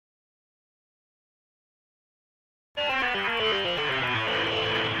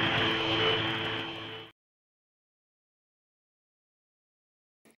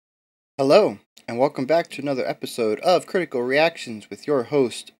Hello, and welcome back to another episode of Critical Reactions with your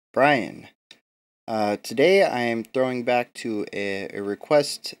host, Bryan. Today I am throwing back to a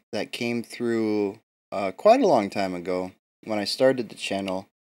request that came through quite a long time ago when I started the channel.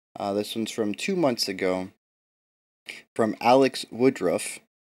 This one's from 2 months ago, from Alex Woodruff.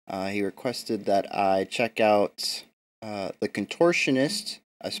 He requested that I check out The Contortionist,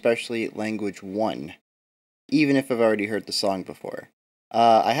 especially Language 1, even if I've already heard the song before.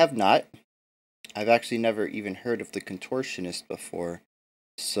 I have not. I've actually never even heard of The Contortionist before,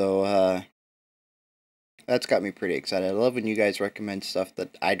 so that's got me pretty excited. I love when you guys recommend stuff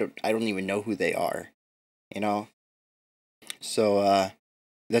that I don't even know who they are, you know? So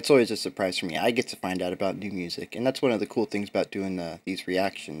that's always a surprise for me. I get to find out about new music, and that's one of the cool things about doing these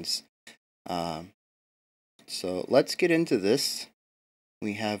reactions. So let's get into this.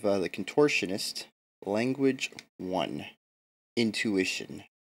 We have The Contortionist, Language 1, Intuition.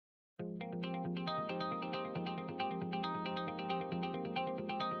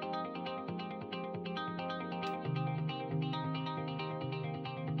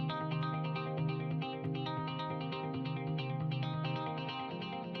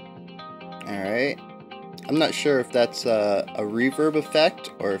 Alright, I'm not sure if that's a reverb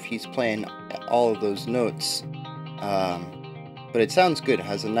effect or if he's playing all of those notes, but it sounds good. It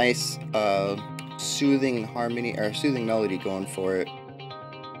has a nice soothing harmony, or soothing melody going for it.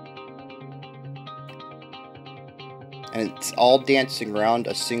 And it's all dancing around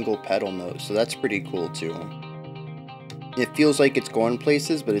a single pedal note, so that's pretty cool too. It feels like it's going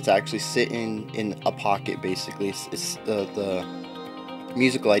places, but it's actually sitting in a pocket, basically. It's the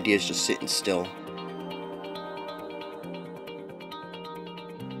musical idea is just sitting still.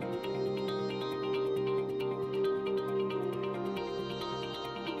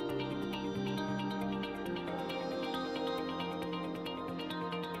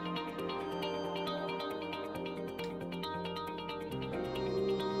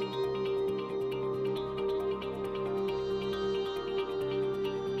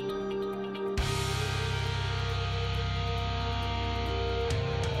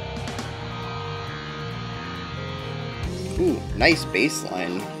 Ooh, nice bass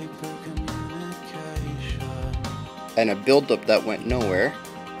line. And a build-up that went nowhere.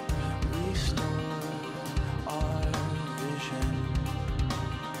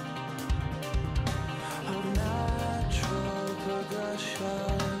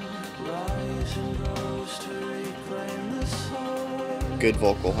 Good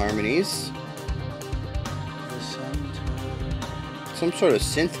vocal harmonies. Some sort of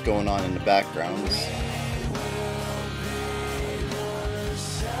synth going on in the background.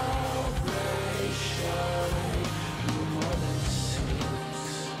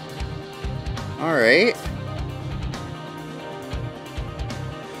 Alright.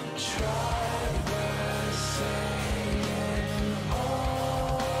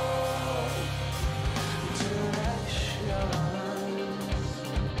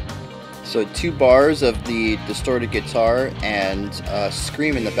 So 2 bars of the distorted guitar and a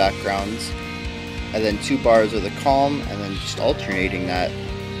scream in the background, and then 2 bars of the calm, and then just alternating that.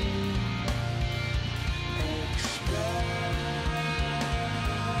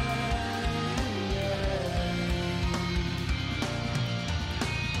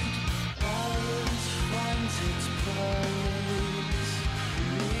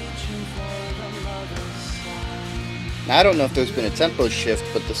 Now, I don't know if there's been a tempo shift,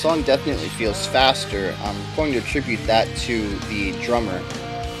 but the song definitely feels faster. I'm going to attribute that to the drummer.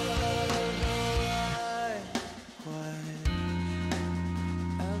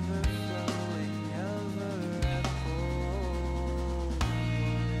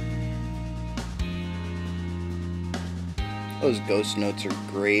 Those ghost notes are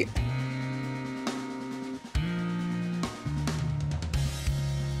great.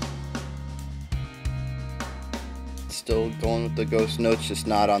 Still going with the ghost notes, just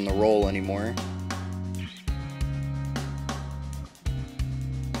not on the roll anymore.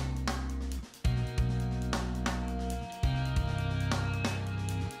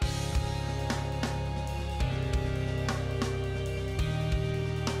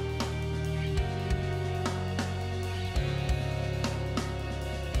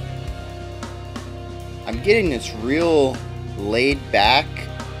 I'm getting this real laid back,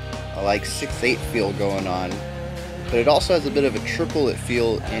 like 6/8 feel going on. But it also has a bit of a triplet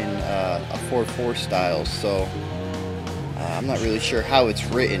feel in a 4/4 style, so I'm not really sure how it's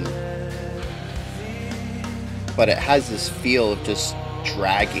written, but it has this feel of just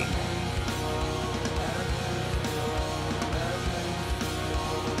dragging.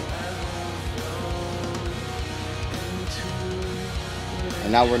 And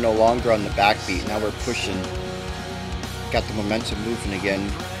And now we're no longer on the backbeat. Now we're pushing. Got the momentum moving again.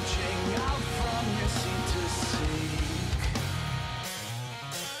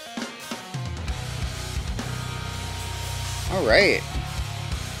 All right.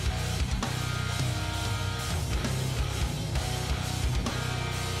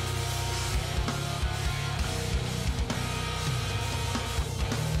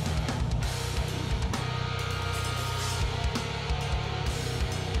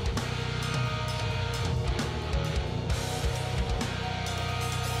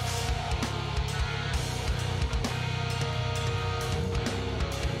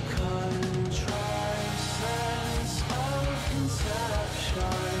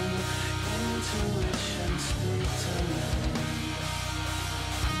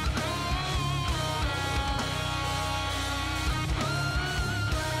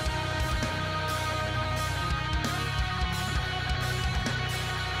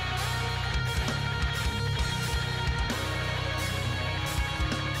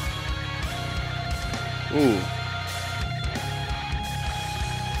 Ooh.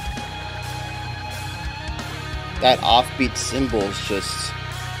 That offbeat cymbal is just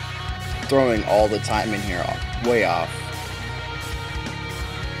throwing all the time in here, way off.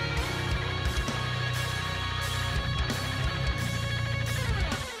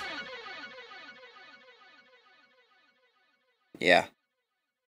 Yeah.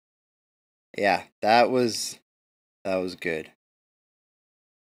 Yeah, that was good.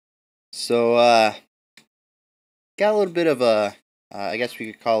 So, got a little bit of a, I guess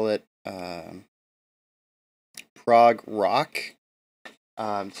we could call it prog rock.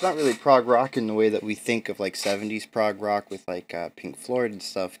 It's not really prog rock in the way that we think of like 70s prog rock with like Pink Floyd and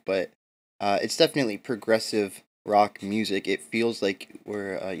stuff, but it's definitely progressive rock music. It feels like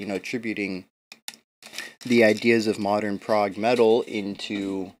we're, attributing the ideas of modern prog metal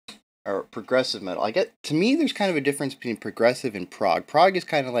into or progressive metal. To me, there's kind of a difference between progressive and prog. Prog is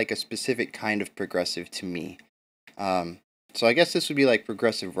kind of like a specific kind of progressive to me. So I guess this would be like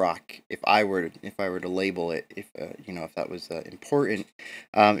progressive rock if I were to label it, if if that was important.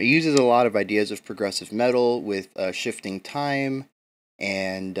 It uses a lot of ideas of progressive metal with shifting time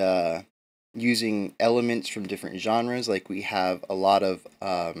and using elements from different genres. Like we have a lot of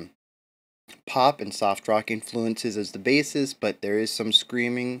pop and soft rock influences as the basis, but there is some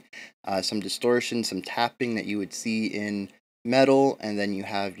screaming, some distortion, some tapping that you would see in metal, and then you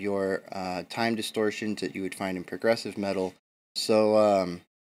have your time distortions that you would find in progressive metal. So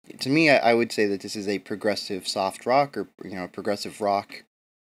to me, I would say that this is a progressive soft rock, or progressive rock,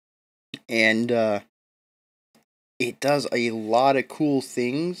 and it does a lot of cool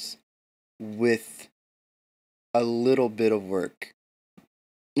things with a little bit of work.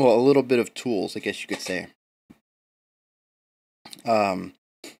 Well, a little bit of tools, I guess you could say. Um,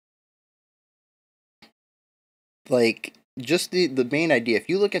 like just the main idea. If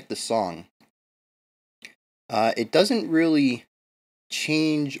you look at the song, it doesn't really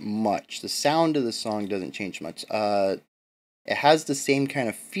change much. The sound of the song doesn't change much. It has the same kind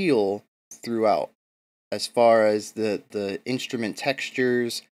of feel throughout, as far as the instrument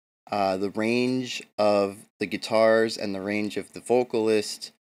textures, the range of the guitars, and the range of the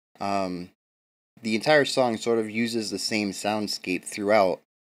vocalist. The entire song sort of uses the same soundscape throughout,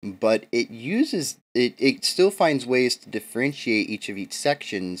 but it still finds ways to differentiate each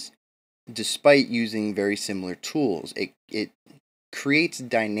sections despite using very similar tools. It creates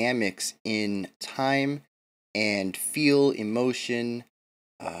dynamics in time and feel, emotion,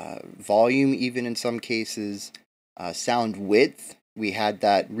 volume, even in some cases, sound width. We had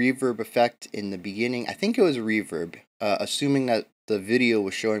that reverb effect in the beginning. I think it was a reverb, assuming that the video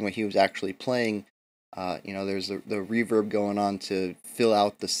was showing what he was actually playing. There's the reverb going on to fill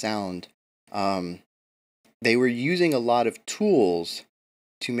out the sound. They were using a lot of tools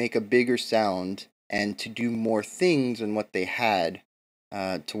to make a bigger sound and to do more things than what they had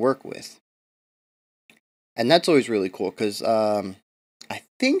to work with. And that's always really cool, because I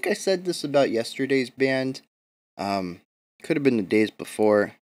think I said this about yesterday's band. Could have been the days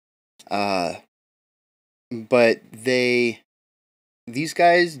before. But these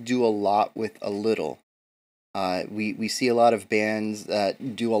guys do a lot with a little. We see a lot of bands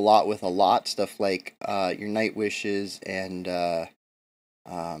that do a lot with a lot, stuff like your Night Wishes and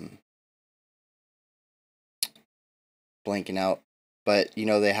blanking out. But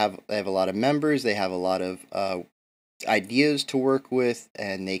they have a lot of members, they have a lot of ideas to work with,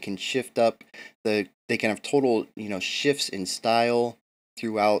 and they can shift up they can have total shifts in style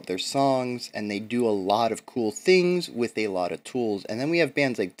throughout their songs, and they do a lot of cool things with a lot of tools. And then we have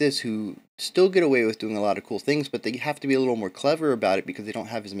bands like this who still get away with doing a lot of cool things, but they have to be a little more clever about it because they don't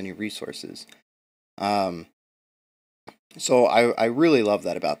have as many resources. So I really love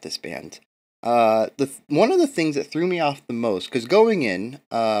that about this band. One of the things that threw me off the most, because going in,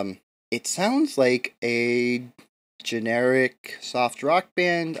 it sounds like a generic soft rock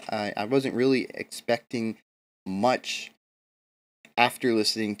band. I wasn't really expecting much after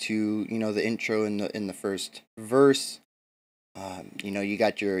listening to the intro in the first verse. You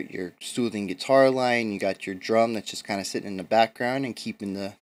got your soothing guitar line, you got your drum that's just kind of sitting in the background and keeping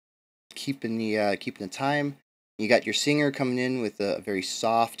the time. You got your singer coming in with a very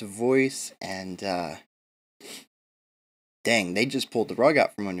soft voice, and dang, they just pulled the rug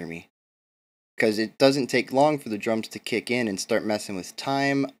out from under me. Because it doesn't take long for the drums to kick in and start messing with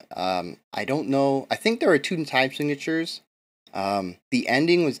time. I don't know. I think there are 2 time signatures. The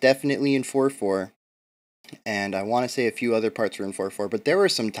ending was definitely in 4/4, and I want to say a few other parts were in 4/4, but there were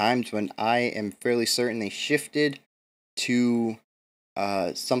some times when I am fairly certain they shifted to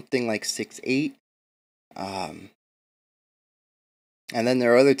something like 6/8. And then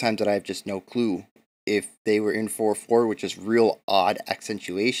there are other times that I have just no clue if they were in 4/4, which is real odd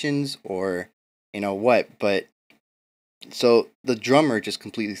accentuations, or what. But so the drummer just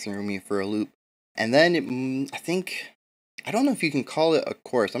completely threw me for a loop. And then I don't know if you can call it a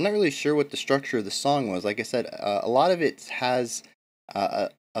chorus. I'm not really sure what the structure of the song was. Like I said, a lot of it has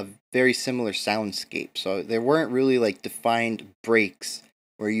a very similar soundscape. So there weren't really like defined breaks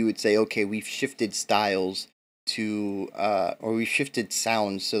where you would say, okay, we've shifted styles to or we've shifted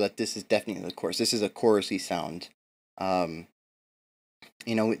sounds so that this is definitely the chorus. This is a chorusy sound.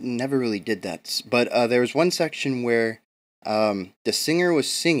 It never really did that. But there was one section where the singer was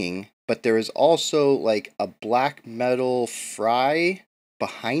singing, but there was also like a black metal fry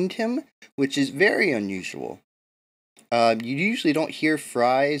behind him, which is very unusual. You usually don't hear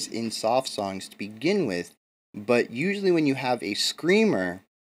fries in soft songs to begin with, but usually when you have a screamer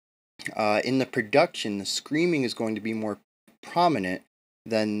in the production, the screaming is going to be more prominent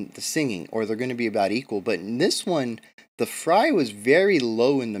than the singing, or they're going to be about equal. But in this one, the fry was very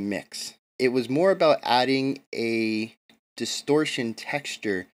low in the mix. It was more about adding a distortion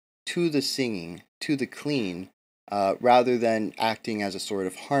texture to the singing, to the clean, rather than acting as a sort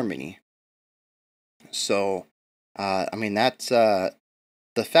of harmony. So, that's the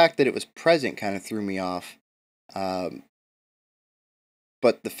fact that it was present kind of threw me off.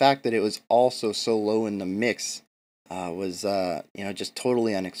 But the fact that it was also so low in the mix was, just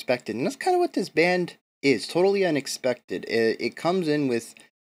totally unexpected. And that's kind of what this band is, totally unexpected. It comes in with,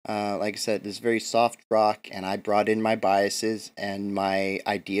 like I said, this very soft rock, and I brought in my biases and my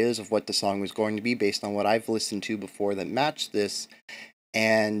ideas of what the song was going to be based on what I've listened to before that matched this,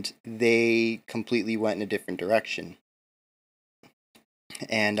 and they completely went in a different direction.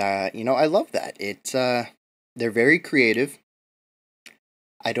 And, I love that. They're very creative.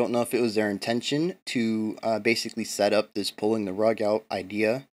 I don't know if it was their intention to basically set up this pulling the rug out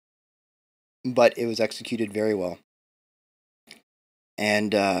idea, but it was executed very well.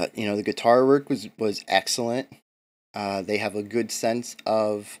 And, the guitar work was excellent. They have a good sense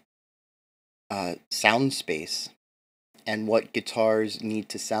of sound space and what guitars need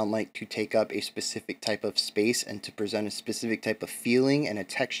to sound like to take up a specific type of space and to present a specific type of feeling and a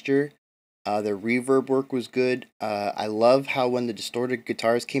texture. Their reverb work was good. I love how when the distorted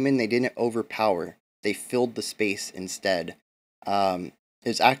guitars came in, they didn't overpower. They filled the space instead.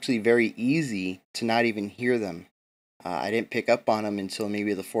 It's actually very easy to not even hear them. I didn't pick up on them until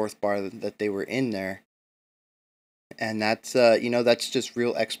maybe the 4th bar that they were in there. And that's just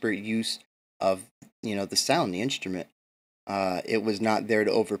real expert use of, the sound, the instrument. It was not there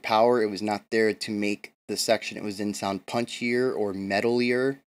to overpower. It was not there to make the section it was in sound punchier or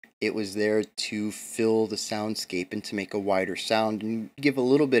metalier. It was there to fill the soundscape and to make a wider sound and give a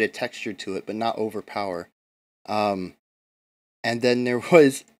little bit of texture to it, but not overpower. And then there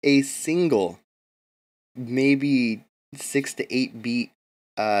was a single, maybe 6 to 8 beat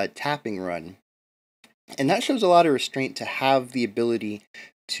tapping run. And that shows a lot of restraint to have the ability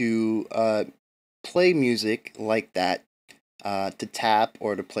to play music like that, to tap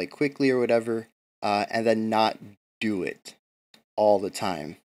or to play quickly or whatever, and then not do it all the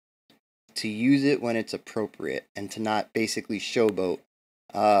time. To use it when it's appropriate and to not basically showboat.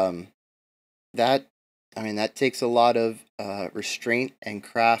 That takes a lot of restraint and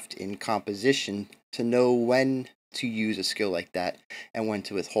craft in composition to know when to use a skill like that and when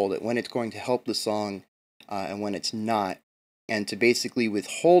to withhold it, when it's going to help the song and when it's not, and to basically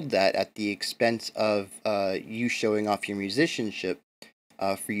withhold that at the expense of you showing off your musicianship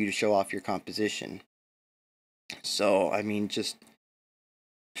for you to show off your composition. So, I mean, just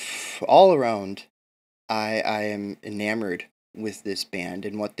all around, I am enamored with this band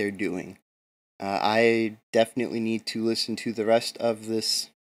and what they're doing. I definitely need to listen to the rest of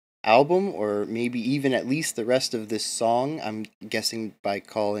this album, or maybe even at least the rest of this song. I'm guessing by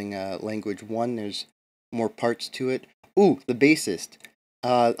calling Language 1, there's more parts to it. Ooh, the bassist.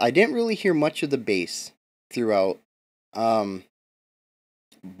 I didn't really hear much of the bass throughout, um,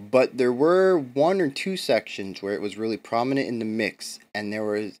 but there were one or two sections where it was really prominent in the mix, and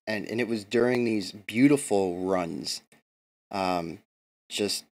and it was during these beautiful runs, um,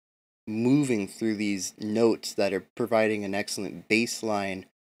 just moving through these notes that are providing an excellent bass line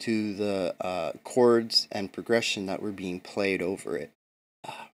to the chords and progression that were being played over it.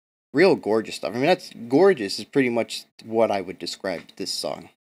 Uh, Real gorgeous stuff. I mean, that's gorgeous is pretty much what I would describe this song.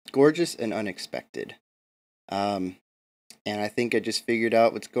 Gorgeous and unexpected. Um, and I think I just figured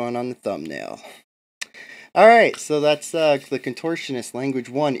out what's going on the thumbnail. Alright, so that's the Contortionist Language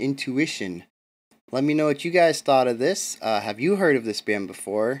 1 Intuition. Let me know what you guys thought of this. Have you heard of this band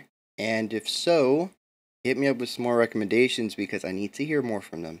before? And if so, hit me up with some more recommendations because I need to hear more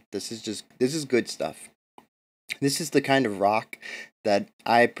from them. This is good stuff. This is the kind of rock that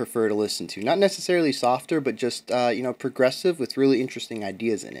I prefer to listen to. Not necessarily softer, but just progressive with really interesting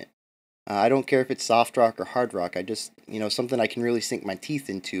ideas in it. I don't care if it's soft rock or hard rock. I just something I can really sink my teeth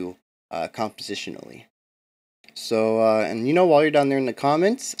into compositionally. So and while you're down there in the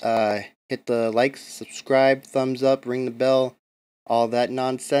comments, hit the like, subscribe, thumbs up, ring the bell, all that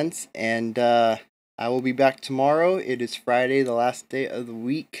nonsense, and I will be back tomorrow. It is Friday, the last day of the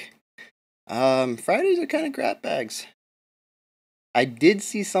week. Fridays are kind of crap bags. I did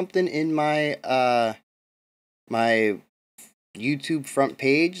see something in my my YouTube front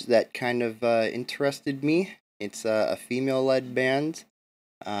page that kind of interested me. It's a female-led band.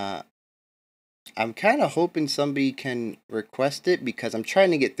 Uh, I'm kind of hoping somebody can request it because I'm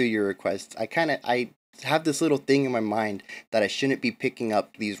trying to get through your requests. I have this little thing in my mind that I shouldn't be picking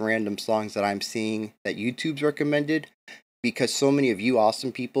up these random songs that I'm seeing that YouTube's recommended because so many of you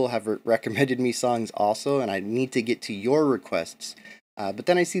awesome people have recommended me songs also, and I need to get to your requests. But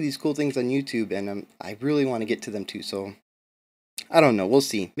then I see these cool things on YouTube, and I really want to get to them too. So I don't know. We'll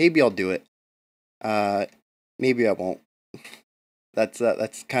see. Maybe I'll do it. Maybe I won't. That's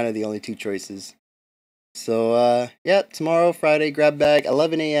kind of the only two choices. So, yeah, tomorrow, Friday, grab bag,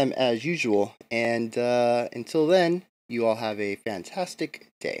 11 a.m. as usual. And until then, you all have a fantastic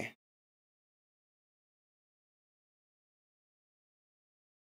day.